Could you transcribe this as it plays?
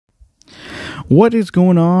What is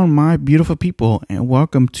going on, my beautiful people, and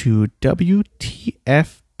welcome to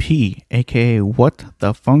WTFP, aka What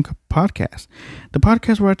the Funk Podcast, the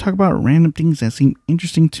podcast where I talk about random things that seem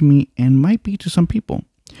interesting to me and might be to some people.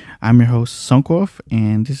 I'm your host, Sunkov,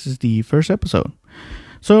 and this is the first episode.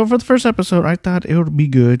 So for the first episode, I thought it would be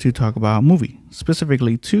good to talk about a movie,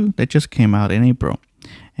 specifically two that just came out in April,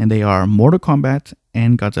 and they are Mortal Kombat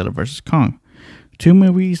and Godzilla vs. Kong. Two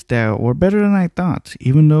movies that were better than I thought,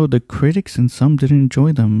 even though the critics and some didn't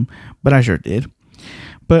enjoy them, but I sure did.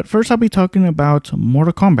 But first I'll be talking about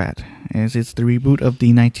Mortal Kombat, as it's the reboot of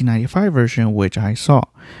the 1995 version, which I saw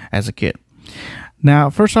as a kid.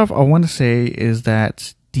 Now, first off, I want to say is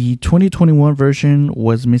that the 2021 version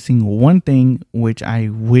was missing one thing, which I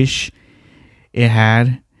wish it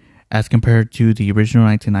had as compared to the original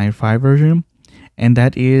 1995 version, and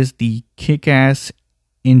that is the kick-ass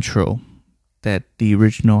intro that the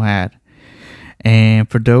original had. And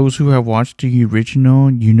for those who have watched the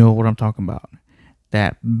original, you know what I'm talking about.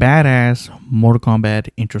 That badass Mortal Kombat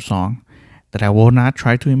intro song that I will not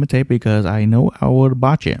try to imitate because I know I would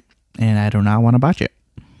botch it, and I do not want to botch it.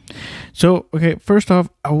 So, okay, first off,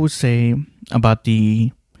 I would say about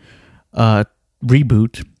the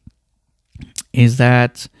reboot is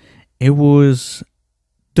that it was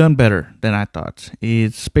done better than I thought.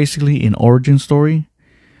 It's basically an origin story,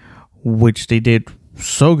 which they did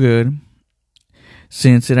so good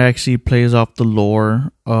since it actually plays off the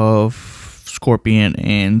lore of Scorpion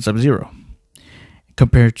and Sub-Zero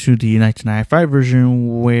compared to the 1995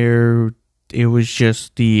 version where it was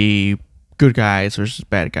just the good guys versus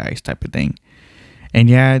bad guys type of thing. And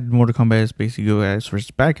yeah, Mortal Kombat is basically good guys versus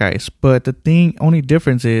bad guys, but the only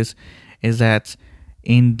difference is that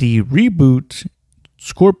in the reboot,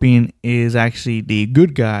 Scorpion is actually the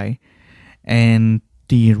good guy, and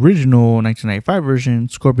the original 1995 version,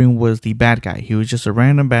 Scorpion was the bad guy. He was just a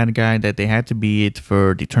random bad guy that they had to beat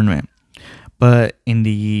for the tournament. But in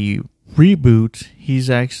the reboot, he's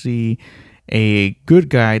actually a good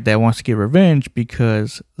guy that wants to get revenge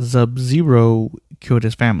because Sub-Zero killed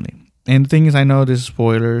his family. And the thing is, I know this is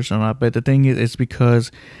spoilers or not, but the thing is, it's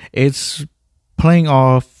because it's playing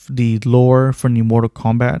off the lore from the Mortal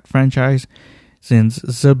Kombat franchise, since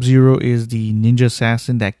Sub-Zero is the ninja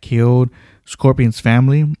assassin that killed Scorpion's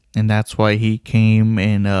family, and that's why he came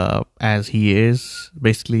in as he is,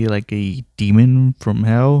 basically like a demon from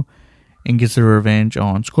hell, and gets the revenge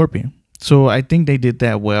on Scorpion. So I think they did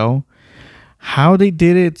that well. How they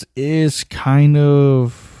did it is kind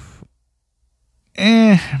of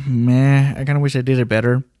I kind of wish I did it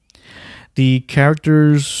better. The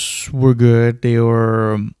characters were good. They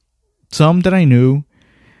were some that I knew,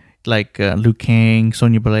 like Liu Kang,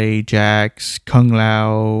 Sonya Blade, Jax, Kung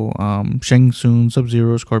Lao, Shang Tsung,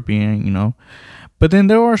 Sub-Zero, Scorpion, you know. But then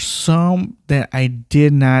there were some that I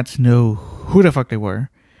did not know who the fuck they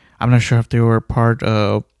were. I'm not sure if they were part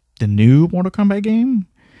of the new Mortal Kombat game,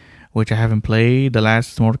 which I haven't played. The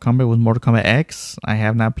last Mortal Kombat was Mortal Kombat X. I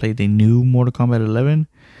have not played the new Mortal Kombat 11.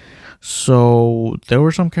 So there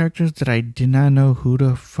were some characters that I did not know who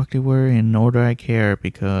the fuck they were, and nor do I care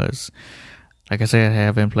because, like I said, I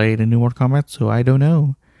haven't played the new Mortal Kombat, so I don't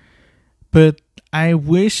know. But I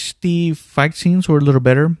wish the fight scenes were a little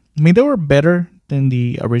better. I mean, they were better than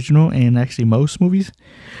the original and actually most movies,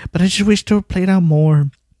 but I just wish they were played out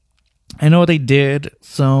more. I know they did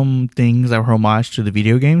some things that were homage to the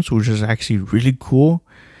video games, which is actually really cool.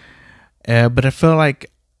 But I felt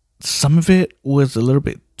like some of it was a little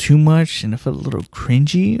bit too much, and I felt a little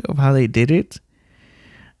cringy of how they did it.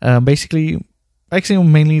 Actually,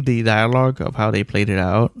 mainly the dialogue of how they played it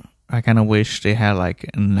out. I kind of wish they had like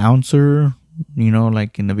an announcer, you know,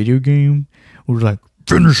 like in the video game, who was like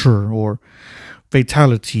finisher or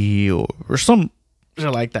fatality or some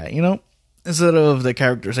shit like that, you know, instead of the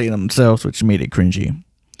characters saying themselves, which made it cringy.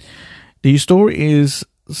 The story is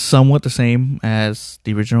somewhat the same as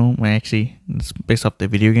the original. Actually, it's based off the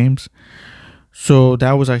video games, so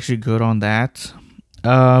that was actually good on that.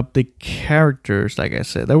 The characters, like I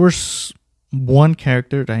said, there was one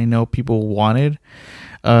character that I know people wanted.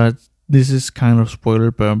 This is kind of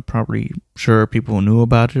spoiler, but I'm probably sure people knew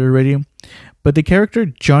about it already. But the character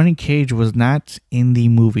Johnny Cage was not in the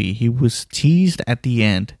movie. He was teased at the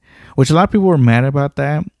end, which a lot of people were mad about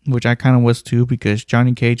that, which I kind of was too, because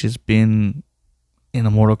Johnny Cage has been in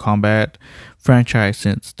the Mortal Kombat franchise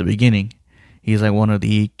since the beginning. He's like one of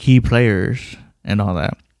the key players and all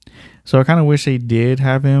that. So I kind of wish they did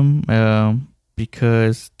have him,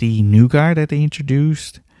 because the new guy that they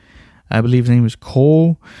introduced, I believe his name is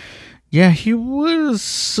Cole. Yeah, he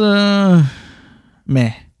was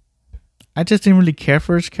meh. I just didn't really care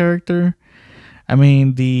for his character. I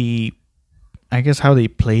mean, the I guess how they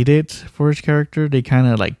played it for his character, they kind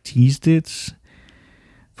of like teased it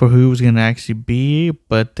for who it was gonna actually be,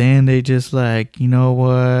 but then they just like, you know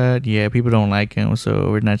what? Yeah, people don't like him, so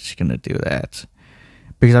we're not just gonna do that.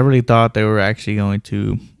 Because I really thought they were actually going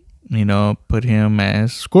to, put him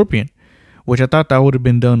as Scorpion, which I thought that would have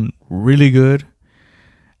been done really good,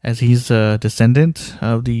 as he's a descendant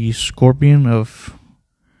of the Scorpion of.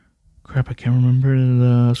 Crap, I can't remember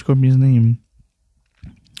the Scorpion's name.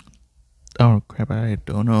 Oh crap, I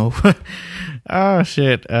don't know. Oh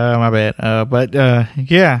shit, my bad. But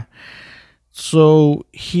yeah. So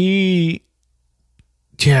he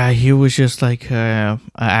was just like an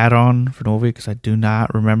add-on for the movie, because I do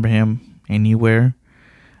not remember him anywhere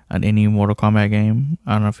on any Mortal Kombat game.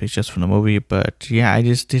 I don't know if it's just from the movie, but yeah, I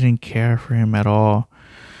just didn't care for him at all.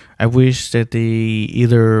 I wish that they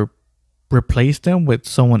either replaced him with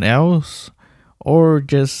someone else or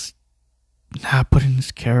just not put in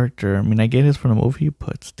his character. I mean, I get it from the movie,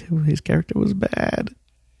 but still, his character was bad.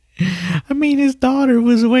 I mean, his daughter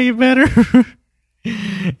was way better.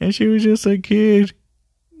 And she was just a kid.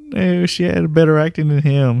 She had better acting than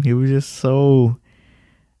him. He was just so,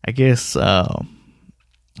 I guess, I'm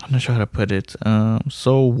not sure how to put it.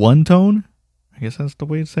 So one tone? I guess that's the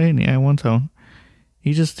way to say it. Yeah, one tone.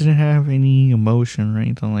 He just didn't have any emotion or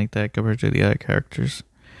anything like that compared to the other characters,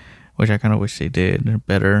 which I kind of wish they did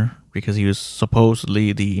better, because he was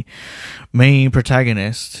supposedly the main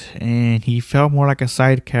protagonist and he felt more like a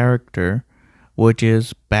side character, which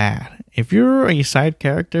is bad. If you're a side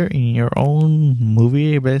character in your own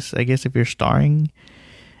movie, I guess if you're starring,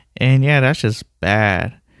 and yeah, that's just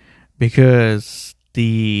bad, because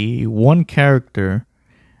the one character,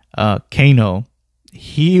 Kano,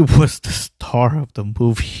 he was the star of the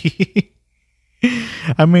movie.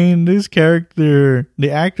 I mean, this character, the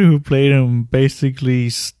actor who played him, basically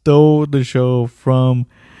stole the show from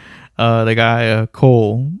the guy,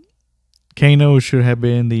 Cole. Kano should have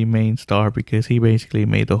been the main star, because he basically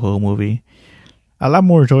made the whole movie a lot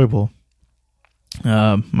more enjoyable,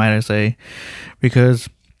 might I say, because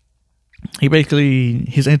he basically,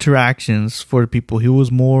 his interactions for the people, he was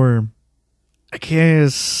more, I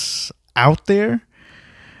guess, out there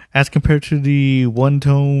as compared to the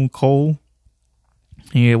one-tone Cole.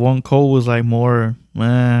 Yeah, one Cole was like more,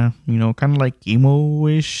 kind of like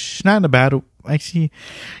emo-ish. Not in a bad, actually.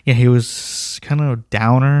 Yeah, he was kind of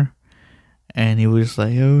downer. And he was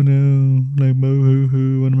like, oh no, like,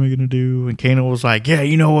 mo-hoo-hoo, what am I gonna do? And Kano was like, yeah,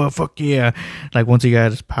 you know what, fuck yeah. Like, once he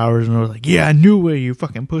got his powers, and I was like, yeah, I knew it, you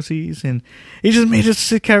fucking pussies. And he just made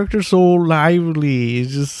his character so lively.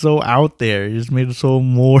 It's just so out there. It just made it so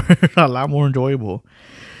more, a lot more enjoyable.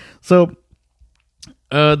 So,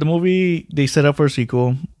 the movie, they set up for a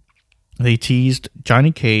sequel. They teased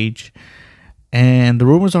Johnny Cage. And the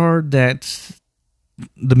rumors are that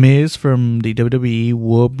The Miz from the WWE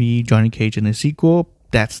will be Johnny Cage in the sequel.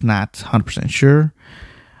 That's not 100% sure.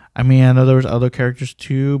 I mean, I know there was other characters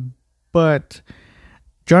too, but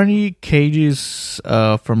Johnny Cage's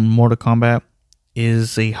from Mortal Kombat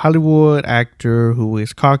is a Hollywood actor who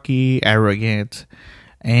is cocky, arrogant,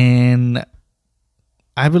 and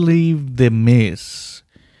I believe The Miz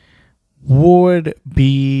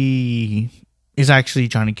is actually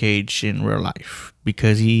Johnny Cage in real life,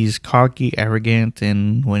 because he's cocky, arrogant,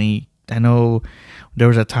 and I know there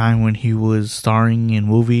was a time when he was starring in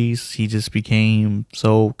movies, he just became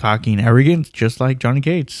so cocky and arrogant, just like Johnny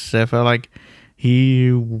Cage. So I felt like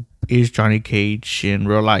he is Johnny Cage in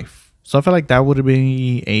real life. So I felt like that would have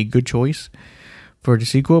been a good choice for the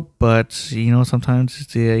sequel, but sometimes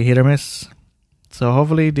it's a hit or miss. So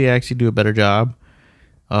hopefully they actually do a better job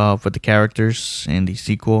for the characters in the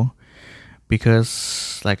sequel.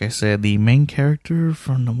 Because, like I said, the main character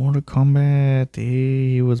from the Mortal Kombat,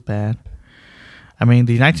 he was bad. I mean,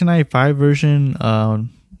 the 1995 version,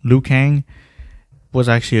 Liu Kang, was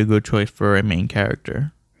actually a good choice for a main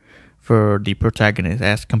character, for the protagonist,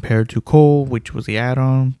 as compared to Cole, which was the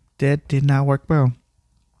add-on. That did not work well.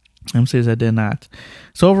 I'm serious, I did not.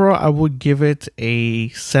 So overall, I would give it a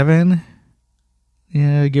 7.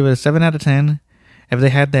 Yeah, give it a 7 out of 10. If they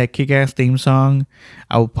had that kick-ass theme song,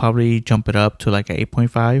 I would probably jump it up to like an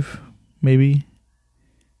 8.5, maybe.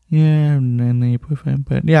 Yeah, and then 8.5.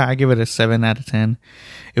 But yeah, I give it a 7 out of 10.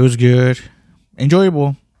 It was good.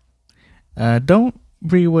 Enjoyable. Don't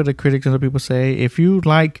read what the critics and other people say. If you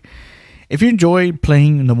enjoy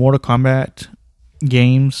playing the Mortal Kombat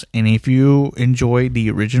games, and if you enjoy the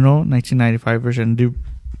original 1995 version, the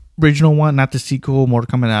original one, not the sequel,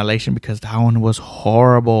 Mortal Kombat Annihilation, because that one was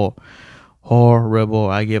horrible.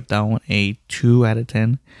 I give that one a 2 out of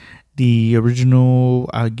 10. The original,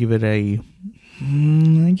 I'll give it a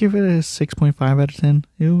I give it a 6.5 out of 10.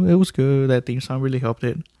 It was good. That theme song really helped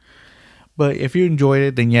it. But if you enjoyed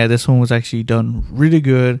it, then yeah, this one was actually done really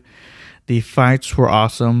good. The fights were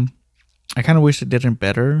awesome. I kind of wish it did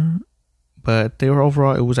better, but they were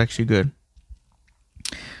overall, it was actually good.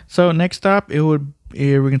 So next up, we're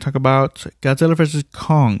going to talk about Godzilla vs.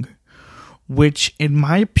 Kong, which in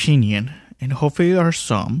my opinion, and hopefully there are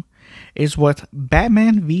some, is what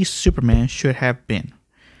Batman v Superman should have been.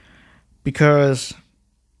 Because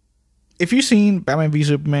if you've seen Batman v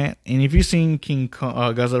Superman, and if you've seen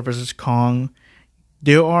Godzilla vs. Kong,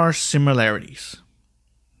 there are similarities.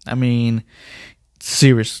 I mean,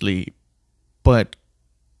 seriously. But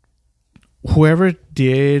whoever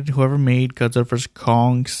made Godzilla vs.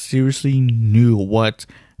 Kong seriously knew what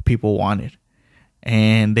people wanted.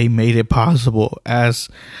 And they made it possible, as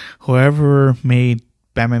whoever made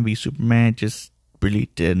Batman v Superman just really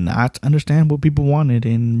did not understand what people wanted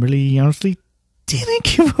and really honestly didn't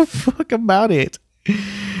give a fuck about it.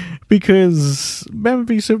 Because Batman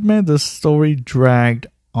v Superman, the story dragged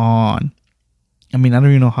on. I mean, I don't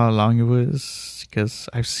even know how long it was, because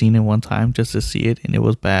I've seen it one time just to see it, and it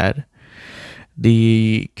was bad. Some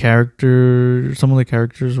of the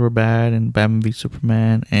characters were bad in Batman v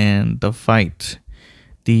Superman, and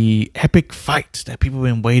the epic fight that people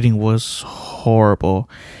have been waiting was horrible.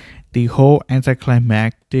 The whole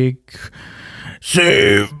anticlimactic,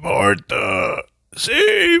 save Martha,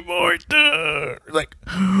 like,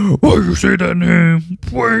 why'd you say that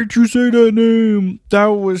name? That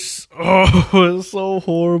was so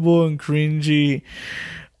horrible and cringy.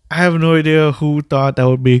 I have no idea who thought that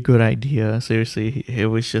would be a good idea. Seriously, it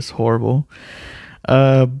was just horrible.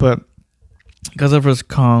 But Godzilla vs.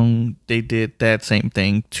 Kong, they did that same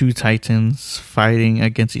thing. Two titans fighting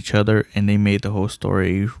against each other, and they made the whole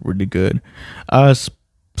story really good.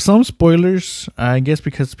 Some spoilers, I guess,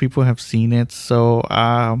 because people have seen it. So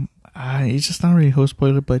it's just not really a whole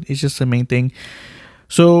spoiler, but it's just the main thing.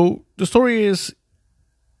 So the story is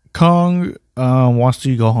Kong wants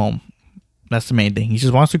to go home. That's the main thing. He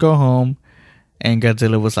just wants to go home, and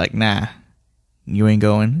Godzilla was like, "Nah, you ain't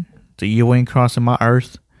going. So you ain't crossing my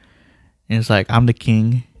earth." And it's like, I'm the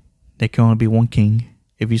king. There can only be one king.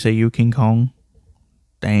 If you say you King Kong,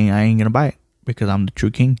 then I ain't gonna buy it, because I'm the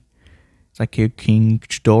true king. It's like King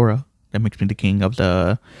Ghidorah. That makes me the king of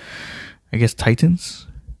the, I guess, Titans.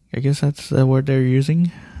 I guess that's the word they're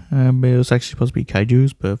using. But it was actually supposed to be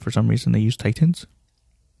kaijus, but for some reason they use Titans.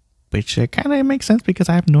 Which kind of makes sense, because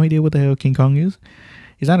I have no idea what the hell King Kong is.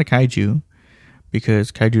 He's not a kaiju,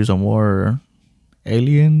 because kaijus are more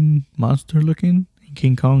alien monster looking.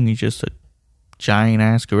 King Kong is just a giant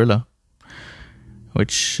ass gorilla,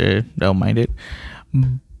 which don't mind it.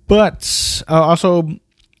 But also,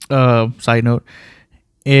 side note,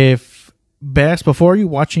 before you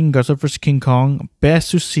watching Godzilla vs. King Kong,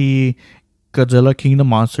 best to see Godzilla King of the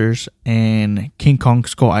Monsters and King Kong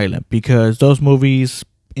Skull Island, because those movies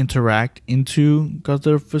interact into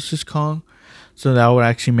Godzilla vs. Kong. So that would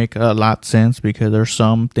actually make a lot of sense, because there's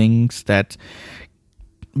some things that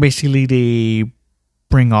basically they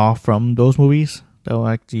bring off from those movies that will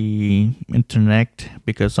actually interact,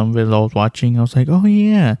 because some of it I was watching, I was like, oh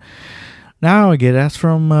yeah, now I get that's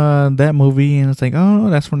from that movie, and it's like, oh,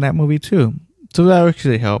 that's from that movie too. So that will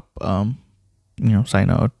actually help, side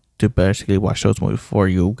note, to basically watch those movies before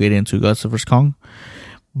you get into Godzilla vs. Kong.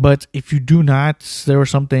 But if you do not, there are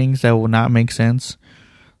some things that will not make sense.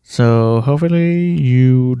 So hopefully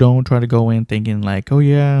you don't try to go in thinking like, oh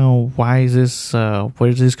yeah, why is this, where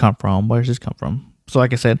does this come from? Where does this come from? So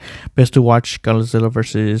like I said, best to watch Godzilla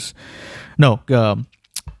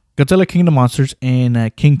King of the Monsters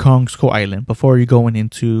and King Kong Skull Island before you going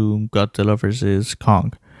into Godzilla vs.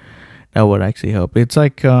 Kong. That would actually help. It's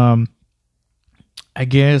like, I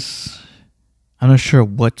guess, I'm not sure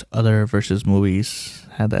what other versus movies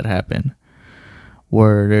had that happen,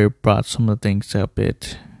 where they brought some of the things up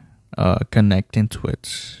it, connect into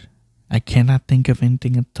it. I cannot think of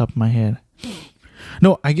anything at the top of my head.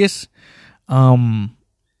 No, I guess,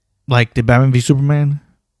 like the Batman v Superman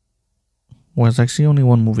was actually only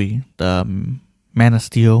one movie, the Man of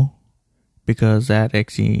Steel, because that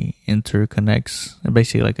actually interconnects,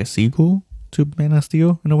 basically like a sequel to Man of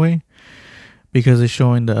Steel in a way, because it's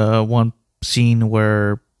showing the one scene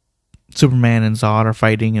where Superman and Zod are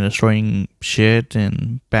fighting and destroying shit,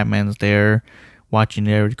 and Batman's there watching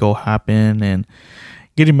it go happen and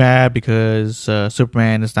getting mad because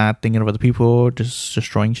Superman is not thinking of other people, just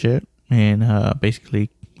destroying shit and basically,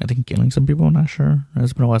 I think, killing some people. I'm not sure.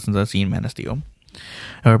 It's been a while since I've seen Man of Steel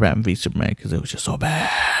or Batman v Superman, because it was just so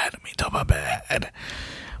bad. I mean, talk about bad.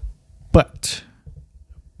 But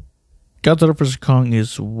Godzilla vs. Kong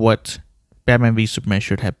is what Batman v Superman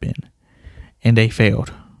should have been, and they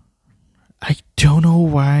failed. I don't know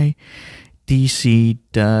why DC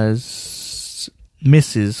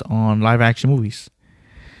misses on live action movies.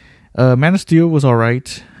 Man of Steel was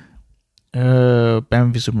alright.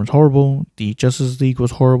 Batman v Superman was horrible. The Justice League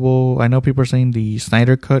was horrible. I know people are saying the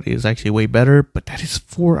Snyder Cut is actually way better, but that is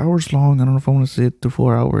 4 hours long. I don't know if I want to sit through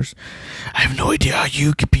 4 hours. I have no idea how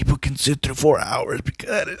people can sit through 4 hours because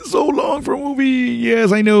that is so long for a movie.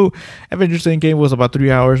 Yes, I know Avengers Endgame was about 3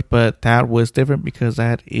 hours, but that was different because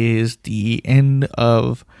that is the end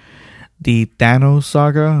of the Thanos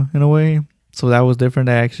saga in a way. So that was different.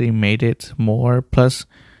 That actually made it more. Plus,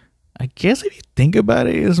 I guess if you think about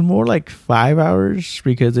it, it's more like 5 hours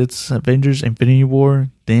because it's Avengers Infinity War,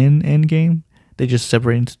 then Endgame. They just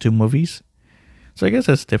separate into 2 movies. So I guess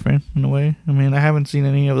that's different in a way. I mean, I haven't seen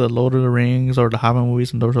any of the Lord of the Rings or the Hobbit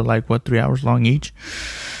movies, and those are like, 3 hours long each.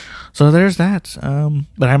 So there's that.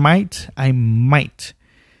 But I might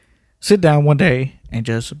sit down one day and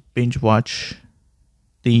just binge watch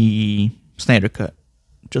the Snyder Cut,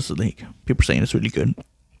 Justice League. People are saying it's really good.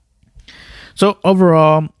 So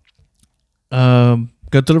overall,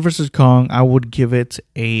 Godzilla vs. Kong, I would give it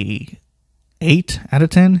a 8 out of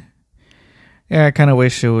 10. Yeah, I kind of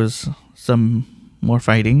wish there was some more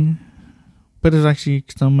fighting, but there's actually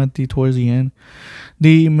some towards the end.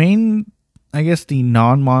 The main, I guess, the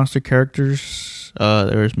non-monster characters,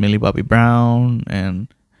 there's Millie Bobby Brown,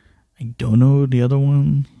 and I don't know the other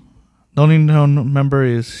one. The only member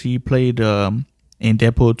is he played in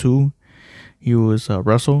Deadpool 2. He was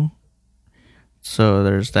Russell. So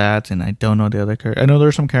there's that, and I don't know the other character. I know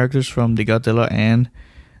there's some characters from the Godzilla and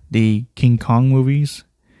the King Kong movies.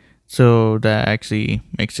 So that actually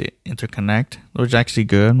makes it interconnect, which is actually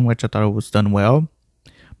good, which I thought it was done well.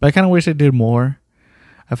 But I kind of wish they did more.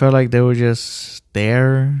 I felt like they were just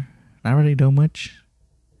there, not really doing much.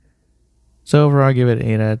 So overall, I give it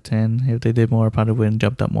 8 out of 10. If they did more, I probably would have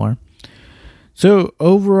jumped up more. So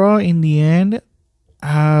overall, in the end,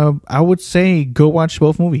 I would say go watch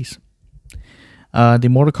both movies. The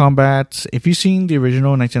Mortal Kombat, if you've seen the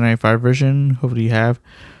original 1995 version, hopefully you have,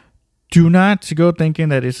 do not go thinking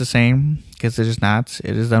that it's the same, because it is not.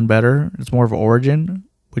 It is done better. It's more of an origin,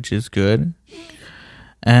 which is good.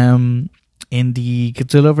 In the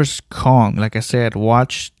Godzilla vs. Kong, like I said,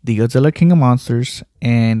 watch the Godzilla King of Monsters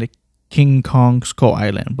and King Kong Skull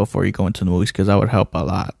Island before you go into the movies, because that would help a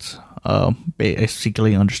lot.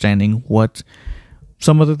 Basically understanding what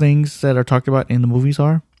some of the things that are talked about in the movies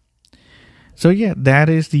are. So yeah, that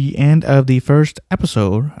is the end of the first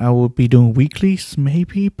episode. I will be doing weeklies,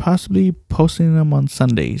 maybe, possibly posting them on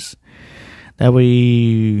Sundays. That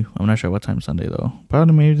way, I'm not sure what time Sunday though.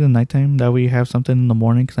 Probably maybe the nighttime. That way you have something in the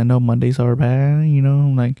morning, because I know Mondays are bad,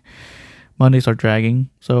 like Mondays are dragging.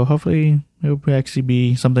 So hopefully it will actually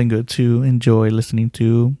be something good to enjoy listening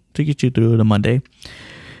to get you through the Monday.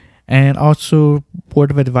 And also,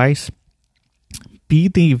 word of advice, be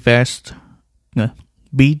the best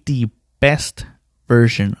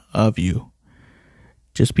version of you.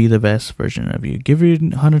 Just be the best version of you. Give it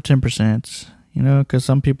 110%, because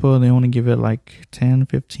some people, they only give it like 10,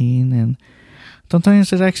 15, and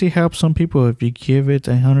sometimes it actually helps some people if you give it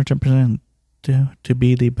 110% to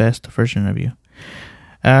be the best version of you.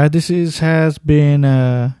 This has been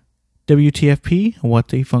WTFP, What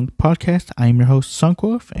the Funk Podcast. I'm your host,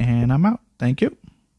 Sunkwolf, and I'm out. Thank you.